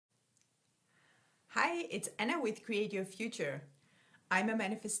Hi, it's Anna with Create Your Future. I'm a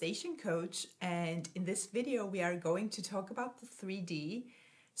manifestation coach, and in this video we are going to talk about the 3D,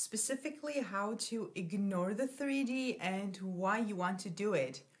 specifically how to ignore the 3D and why you want to do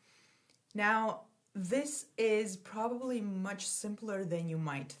it. Now, this is probably much simpler than you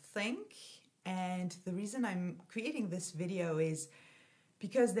might think, and the reason I'm creating this video is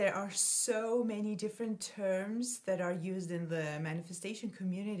because there are so many different terms that are used in the manifestation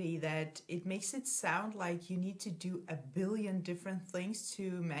community that it makes it sound like you need to do a billion different things to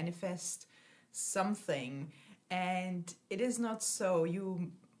manifest something. And it is not so.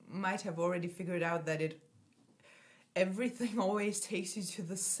 You might have already figured out that everything always takes you to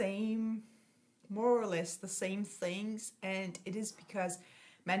the same, more or less the same things. And it is because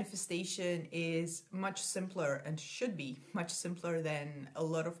manifestation is much simpler and should be much simpler than a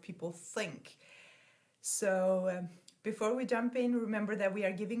lot of people think. So before we jump in, remember that we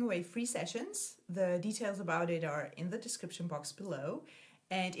are giving away free sessions. The details about it are in the description box below.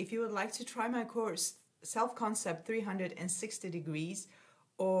 And if you would like to try my course, Self-Concept 360 Degrees,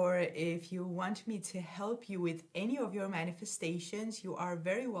 or if you want me to help you with any of your manifestations, you are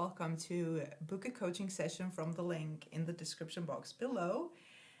very welcome to book a coaching session from the link in the description box below.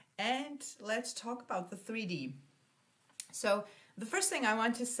 And let's talk about the 3D. So the first thing I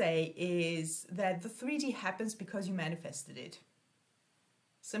want to say is that the 3D happens because you manifested it.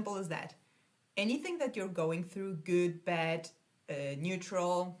 Simple as that. Anything that you're going through, good, bad,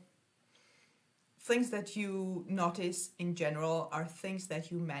 neutral, things that you notice in general are things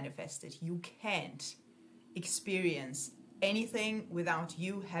that you manifested. You can't experience anything without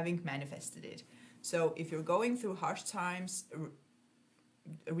you having manifested it. So if you're going through harsh times,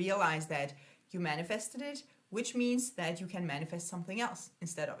 realize that you manifested it, which means that you can manifest something else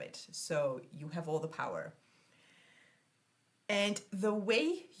instead of it. So you have all the power. And the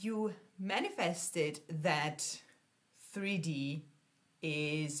way you manifested that 3D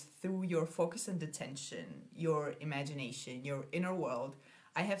is through your focus and attention, your imagination, your inner world.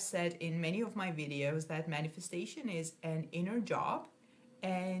 I have said in many of my videos that manifestation is an inner job,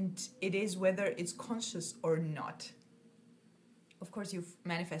 and it is whether it's conscious or not. Of course, you've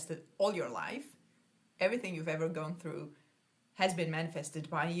manifested all your life. Everything you've ever gone through has been manifested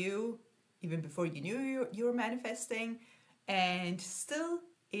by you, even before you knew you were manifesting. And still,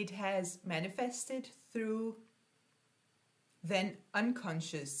 it has manifested through then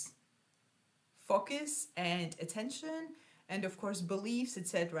unconscious focus and attention, and of course beliefs,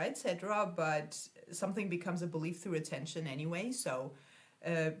 etc., etc. But something becomes a belief through attention anyway. So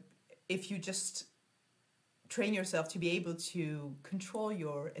if you just train yourself to be able to control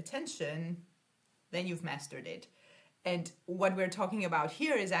your attention, then you've mastered it. And what we're talking about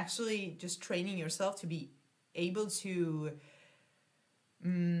here is actually just training yourself to be able to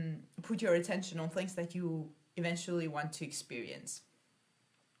put your attention on things that you eventually want to experience.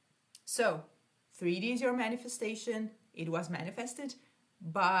 So 3D is your manifestation. It was manifested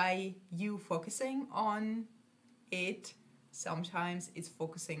by you focusing on it. Sometimes it's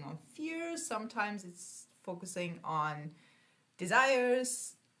focusing on fear, sometimes it's focusing on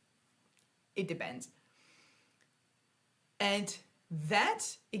desires. It depends. And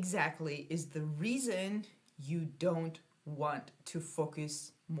that exactly is the reason you don't want to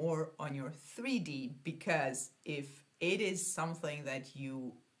focus more on your 3D, because if it is something that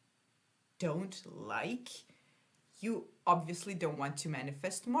you don't like, you obviously don't want to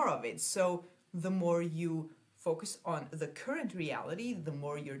manifest more of it. So the more you focus on the current reality, the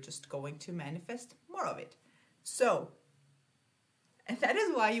more you're just going to manifest more of it. So, and that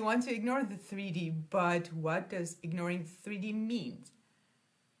is why you want to ignore the 3D. But what does ignoring the 3D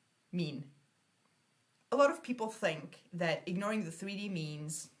mean? A lot of people think that ignoring the 3D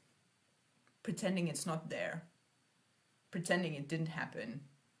means pretending it's not there, pretending it didn't happen.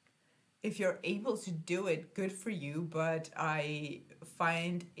 If you're able to do it, good for you, but I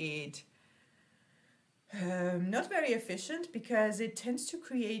find it not very efficient, because it tends to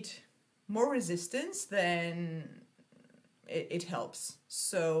create more resistance than it helps.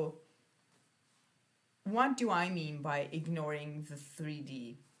 So what do I mean by ignoring the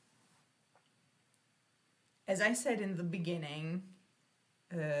 3D? As I said in the beginning,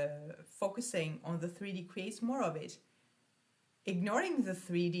 focusing on the 3D creates more of it. Ignoring the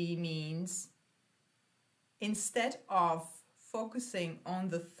 3D means instead of focusing on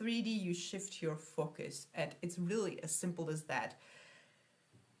the 3D, you shift your focus. And it's really as simple as that.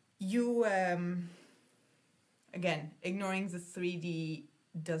 You, again, ignoring the 3D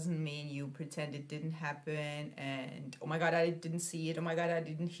doesn't mean you pretend it didn't happen and, oh my God, I didn't see it, oh my God, I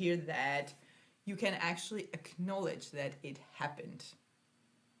didn't hear that. You can actually acknowledge that it happened.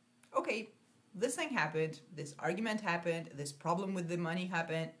 Okay, this thing happened, this argument happened, this problem with the money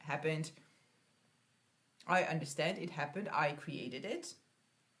happened. I understand it happened, I created it,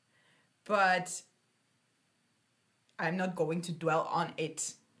 but I'm not going to dwell on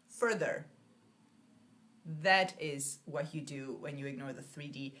it further. That is what you do when you ignore the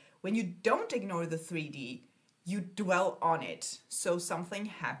 3D. When you don't ignore the 3D, you dwell on it. So something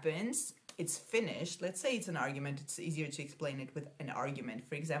happens, it's finished. Let's say it's an argument. It's easier to explain it with an argument.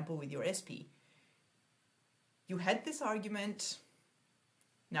 For example, with your SP. You had this argument,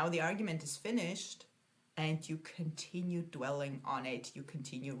 now the argument is finished, and you continue dwelling on it. You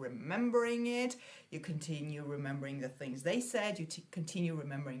continue remembering it. You continue remembering the things they said. You continue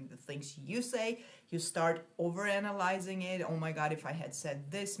remembering the things you say. You start overanalyzing it. Oh my God, if I had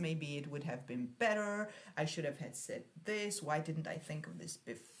said this, maybe it would have been better. I should have had said this. Why didn't I think of this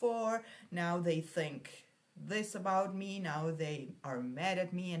before? Now they think this about me. Now they are mad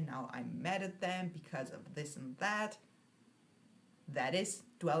at me, and now I'm mad at them because of this and that. That is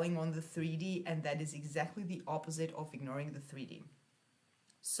dwelling on the 3D, and that is exactly the opposite of ignoring the 3D.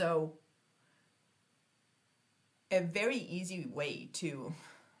 So a very easy way to,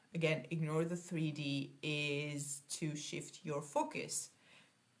 again, ignore the 3D is to shift your focus.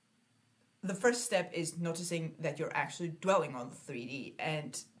 The first step is noticing that you're actually dwelling on the 3D,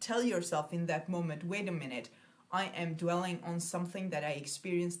 and tell yourself in that moment, wait a minute, I am dwelling on something that I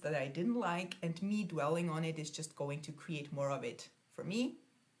experienced that I didn't like, and me dwelling on it is just going to create more of it. For me,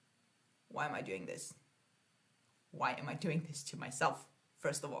 why am I doing this? Why am I doing this to myself,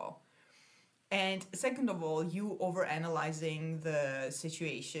 first of all? And second of all, you overanalyzing the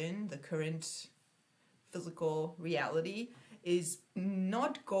situation, the current physical reality, is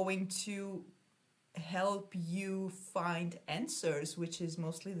not going to help you find answers, which is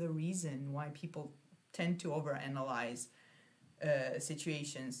mostly the reason why people tend to overanalyze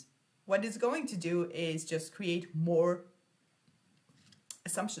situations. What it's going to do is just create more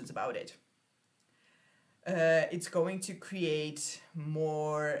assumptions about it. It's going to create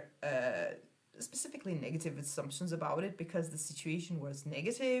more specifically negative assumptions about it because the situation was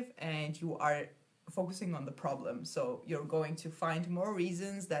negative and you are focusing on the problem. So you're going to find more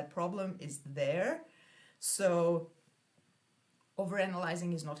reasons that problem is there. So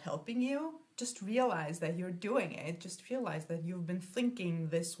overanalyzing is not helping you. Just realize that you're doing it. Just realize that you've been thinking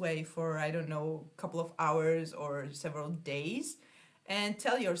this way for, I don't know, a couple of hours or several days. And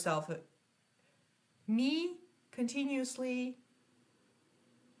tell yourself, me continuously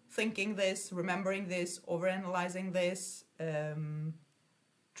thinking this, remembering this, overanalyzing this,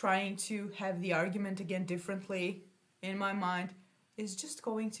 trying to have the argument again differently in my mind is just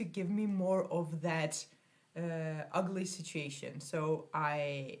going to give me more of that ugly situation. So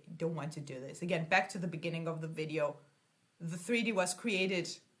I don't want to do this. Again, back to the beginning of the video, the 3D was created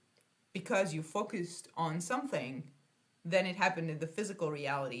because you focused on something. Then it happened in the physical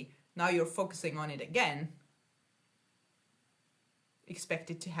reality. Now you're focusing on it again.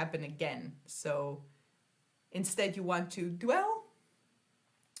 Expect it to happen again. So instead you want to dwell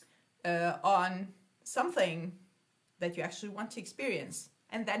on something that you actually want to experience.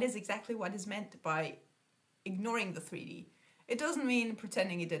 And that is exactly what is meant by ignoring the 3D. It doesn't mean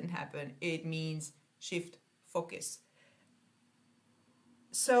pretending it didn't happen. It means shift focus.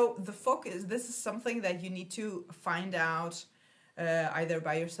 So the focus, this is something that you need to find out either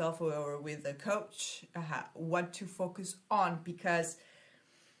by yourself or with a coach, what to focus on, because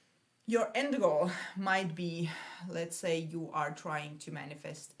your end goal might be, let's say you are trying to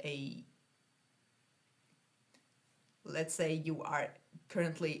manifest let's say you are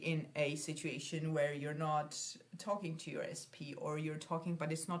currently in a situation where you're not talking to your SP, or you're talking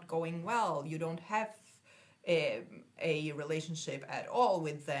but it's not going well. You don't have a relationship at all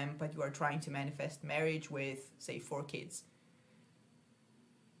with them, but you are trying to manifest marriage with, say, 4 kids.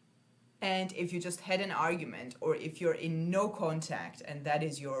 And if you just had an argument, or if you're in no contact and that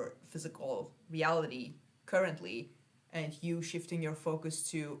is your physical reality currently, and you shifting your focus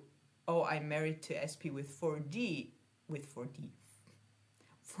to, oh, I'm married to SP with 4 kids.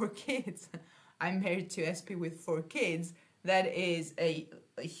 I'm married to SP with 4 kids. That is a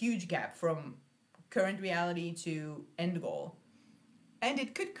huge gap from current reality to end goal. And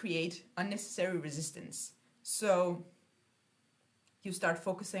it could create unnecessary resistance. So you start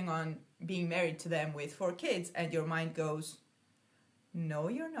focusing on being married to them with 4 kids, and your mind goes, no,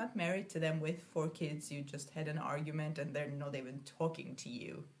 you're not married to them with 4 kids. You just had an argument and they're not even talking to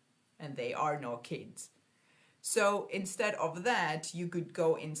you, and they are no kids. So instead of that, you could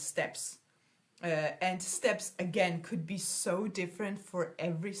go in steps. And steps, again, could be so different for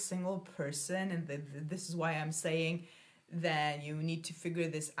every single person. And this is why I'm saying then you need to figure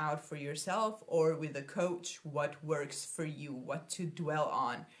this out for yourself or with a coach, what works for you, what to dwell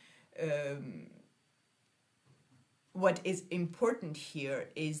on. What is important here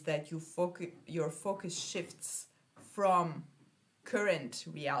is that your focus shifts from current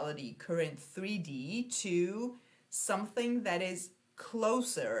reality, current 3D, to something that is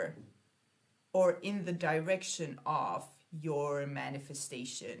closer or in the direction of your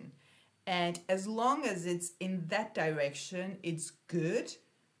manifestation. And as long as it's in that direction, it's good.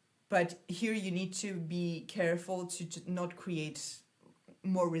 But here you need to be careful to not create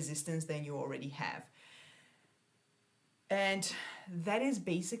more resistance than you already have. And that is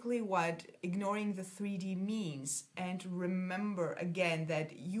basically what ignoring the 3D means. And remember again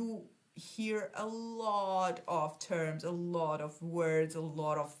that you hear a lot of terms, a lot of words, a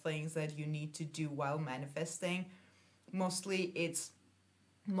lot of things that you need to do while manifesting. Mostly it's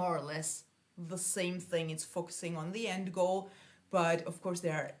more or less the same thing. It's focusing on the end goal, but of course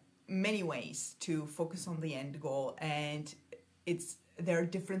there are many ways to focus on the end goal, and there are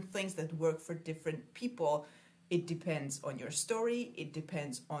different things that work for different people. It depends on your story, it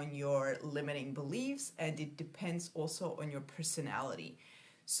depends on your limiting beliefs, and it depends also on your personality.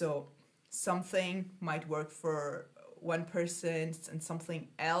 So something might work for one person and something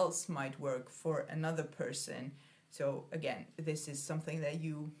else might work for another person. So again, this is something that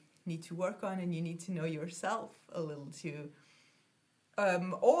you need to work on, and you need to know yourself a little too.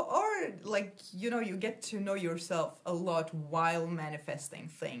 Or like, you get to know yourself a lot while manifesting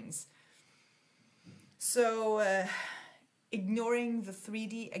things. So ignoring the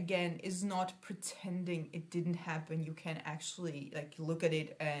 3D again is not pretending it didn't happen. You can actually look at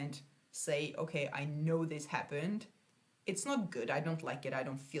it and say, okay, I know this happened. It's not good. I don't like it. I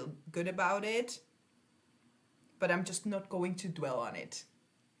don't feel good about it. But I'm just not going to dwell on it.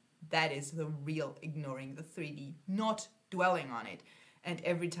 That is the real ignoring the 3D, not dwelling on it. And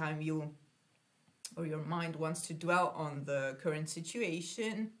every time your mind wants to dwell on the current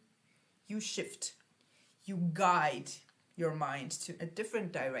situation, you shift. You guide your mind to a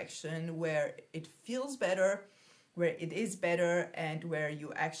different direction where it feels better, where it is better, and where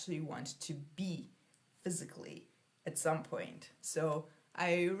you actually want to be physically at some point. So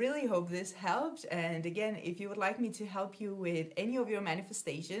I really hope this helped. And again, if you would like me to help you with any of your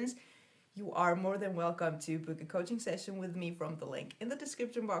manifestations, you are more than welcome to book a coaching session with me from the link in the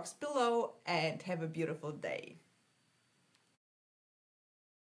description box below, and have a beautiful day.